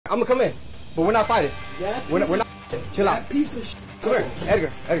I'm gonna come in, but we're not fighting. We're not. Chill out. Piece of shit. Come here, Edgar.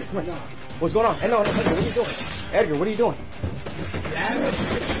 Edgar, come here. What's going on? Hey, no, Edgar, what are you doing? Edgar, what are you doing?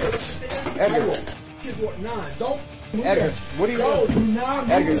 Edgar. Nah, don't. Edgar, what are you doing?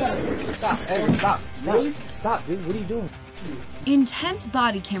 Edgar, stop. Edgar, stop. Really? Stop, dude. What are you doing? Intense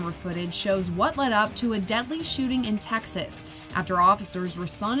body camera footage shows what led up to a deadly shooting in Texas after officers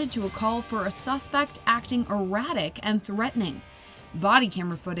responded to a call for a suspect acting erratic and threatening. Body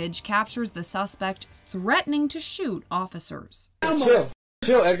camera footage captures the suspect threatening to shoot officers.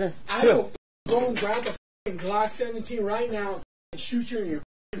 Chill, Edgar. Chill. Go and grab a Glock 17 right now and shoot you in your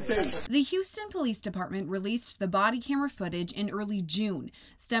face. The Houston Police Department released the body camera footage in early June,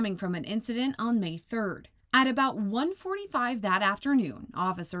 stemming from an incident on May 3rd. At about 1:45 that afternoon,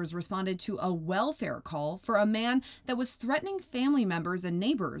 officers responded to a welfare call for a man that was threatening family members and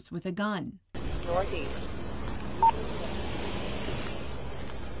neighbors with a gun.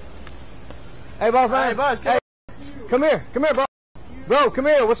 Hey, boss man. Hey, boss. Hey, come here, bro. Bro, come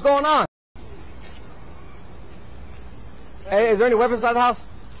here. What's going on? Hey, is there any weapons inside the house?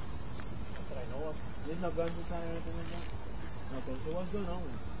 That I know of. There's no guns inside or anything like that? Okay, so what's going on?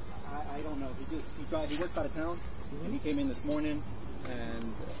 I don't know. He works out of town, and he came in this morning,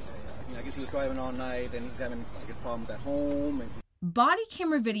 and I guess he was driving all night, and he's having problems at home. And body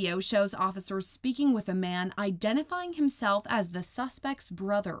camera video shows officers speaking with a man identifying himself as the suspect's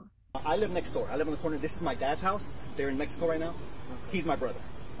brother. I live next door. I live on the corner. This is my dad's house. They're in Mexico right now. Okay. He's my brother.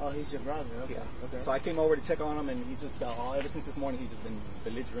 Oh, he's your brother. Okay. Yeah. Okay. So I came over to check on him, and he just ever since this morning, he's just been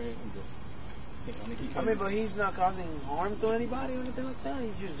belligerent and just. But he's not causing harm to anybody or anything like that.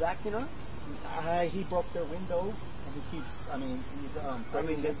 He's just acting up. He broke their window, and he keeps.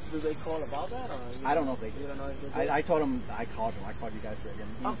 Do they call about that? Or I don't know if they do. I told him. I called him. I called you guys for it again.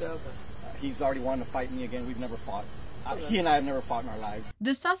 Okay. He's already wanting to fight me again. We've never fought. He and I have never fought in our lives.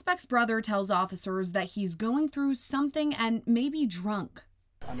 The suspect's brother tells officers that he's going through something and maybe drunk.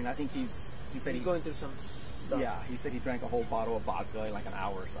 I think he said he's going through some stuff. Yeah, he said he drank a whole bottle of vodka in like an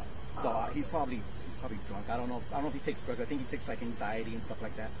hour or so. So he's probably drunk. I don't know if he takes drugs. I think he takes like anxiety and stuff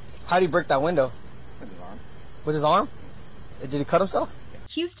like that. How did he break that window? With his arm. With his arm? Did he cut himself?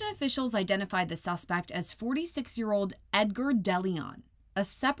 Houston officials identified the suspect as 46-year-old Edgar De Leon. A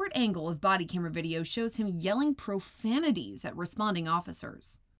separate angle of body camera video shows him yelling profanities at responding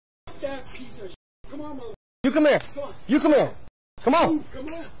officers. That piece of shit. Come on, mother. You come here. You come here. Come on. Come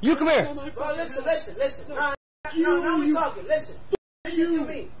on. You come here. Bro, listen. Now we talking. Listen to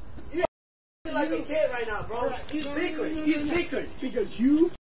me. You acting like a kid right now, bro. He's bickering. Because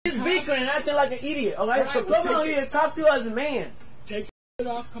you. He's bickering and acting like an idiot. Okay, so come on here and talk to us as a man. Take your shit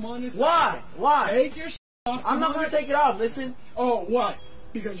off. Come on inside. Why? Take your shit off. I'm not gonna take it off. Listen. Oh, why?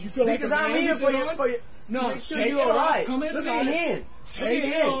 Because you feel like because I'm here for you. No, make sure take you're it off. alright. Come inside. Look at your hand. Take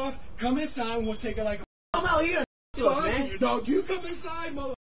it off. Come inside. And we'll take it like a. I'm out here. Man. Dog, you come inside,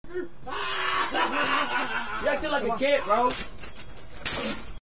 motherfucker. You acting like a kid, bro.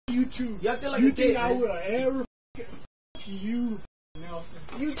 You too. You acting like you a kid. You think I will ever you, Nelson?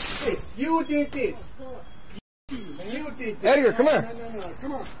 You did this. You did this. You did this. Edgar, come here. No.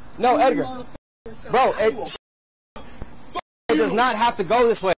 Come on. No, Edgar. Bro, it does not have to go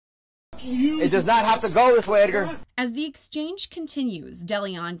this way. It does not have to go this way, Edgar. As the exchange continues,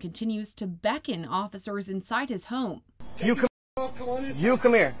 Deleon continues to beckon officers inside his home. You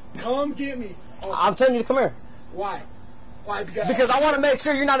come here. Come get me. Oh. I'm telling you to come here. Why? Why? Because I want to make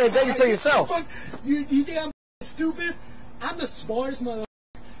sure you're not in danger to yourself. You think I'm stupid? I'm the smartest motherfucker.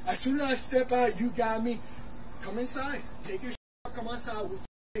 As soon as I step out, you got me. Come inside. Take your shit. Come inside. We'll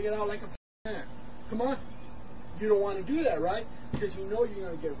take it out like a man. Come on. You don't want to do that, right? Because you know you're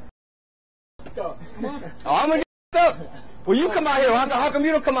going to get up. Come on. Oh, I'm going to get up. Well, you come out here. How come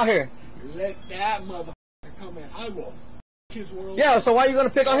you don't come out here? Let that motherfucker come in. I will. His world. Yeah, so why are you going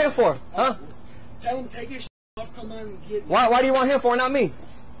to pick on him for? Huh? Tell him take his shit off. Come on and get me. Why do you want him for, not me?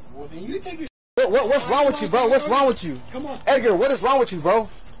 Well, then you take your What's wrong with you, bro? What's wrong with you? Come on. Edgar, what is wrong with you, bro?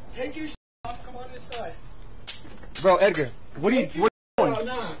 Take your shit off. Come on inside. Bro, Edgar, what are you doing?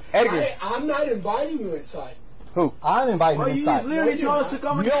 Nah. Edgar. I'm not inviting you inside. Who? I'm inviting you inside. You literally told us to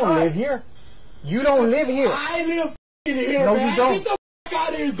come inside. You don't live here. You don't live here. I live here, no, man. You don't. Get the f***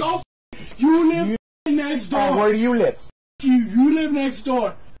 out of here. Go. You live next door. And where do you live? You live next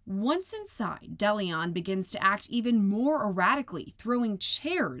door. Once inside, Deleon begins to act even more erratically, throwing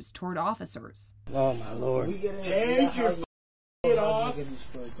chairs toward officers. Oh, my Lord. Take your shit off.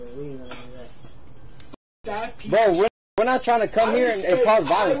 That piece Bro, we're not trying to come here and cause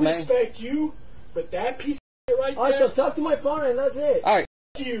violence, man. I respect you, but that piece of right there. So talk to my phone and that's it. All right.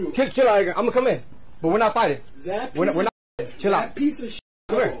 You. Chill out, Edgar. I'm going to come in. But we're not fighting. That we're not. Chill out. That piece of shit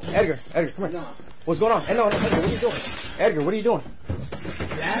Come here. Edgar, come here. Nah. What's going on? Hey, no, Edgar, what are you doing? Edgar, what are you doing?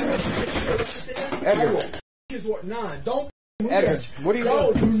 Edgar. Nah, don't move Edgar, that. what are you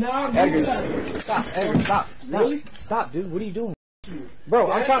Bro, doing? do not move Edgar, that. stop. Edgar, stop. Really? Stop, dude. What are you doing?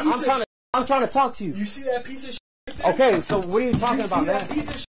 Bro, I'm trying to talk to you. You see that piece of shit right there? Okay, so what are you talking about, man? Piece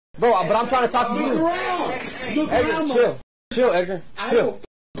of shit? Bro, but I'm trying to talk to Look you. around. Look Edgar, around, chill. Chill, Edgar. I Chill. will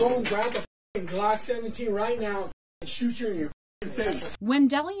go and grab the Glock 17 right now and shoot you in your face. When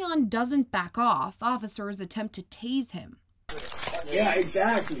Deleon doesn't back off, officers attempt to tase him. Yeah,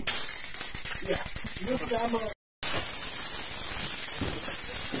 exactly. Yeah. Look at that motherfucker.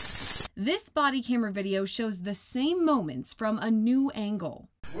 This body camera video shows the same moments from a new angle.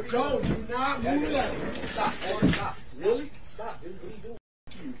 Bro, do not move that. Stop, Edgar, stop. Really? Stop, dude.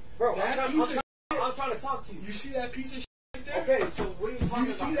 What are you doing? Bro, I'm trying to talk to you. You see that piece of shit right there? Okay, so what are you talking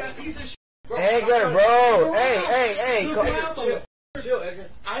You about? see that piece of shit? Edgar, bro. Hey. Look Go, around, Edgar, chill, Edgar.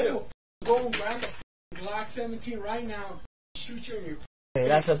 I will go and grab the Glock 17 right now and shoot you in your face. Okay,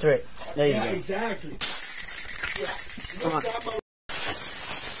 that's a threat. There you Yeah, go. exactly. Yeah. Come on.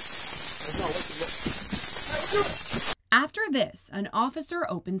 After this, an officer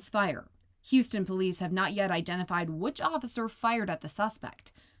opens fire. Houston police have not yet identified which officer fired at the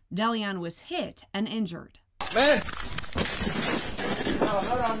suspect. Deleon was hit and injured. Man!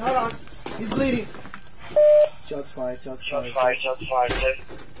 Hold on. He's bleeding. Shots fired. Nice,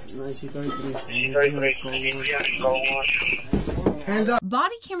 33. Hands up.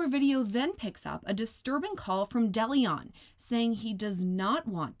 Body camera video then picks up a disturbing call from Deleon, saying he does not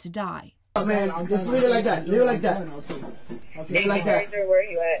want to die. Man, just leave it like that. Leave it like that. Okay. Leave it like that. Where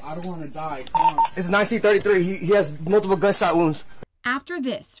you at? I don't want to die. Come on. It's 1933. He has multiple gunshot wounds. After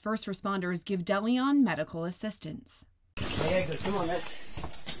this, first responders give Deleon medical assistance. Hey, Edgar, come on, man.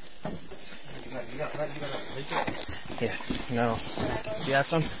 Yeah, no. You have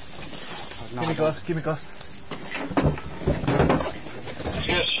some? Give me close.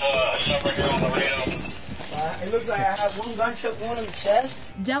 Somewhere here on the radio. It looks like I have one gunshot wound in the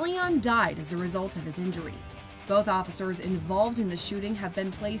chest. Deleon died as a result of his injuries. Both officers involved in the shooting have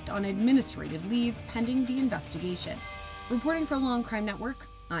been placed on administrative leave pending the investigation. Reporting for Law&Crime Network,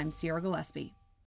 I'm Sierra Gillespie.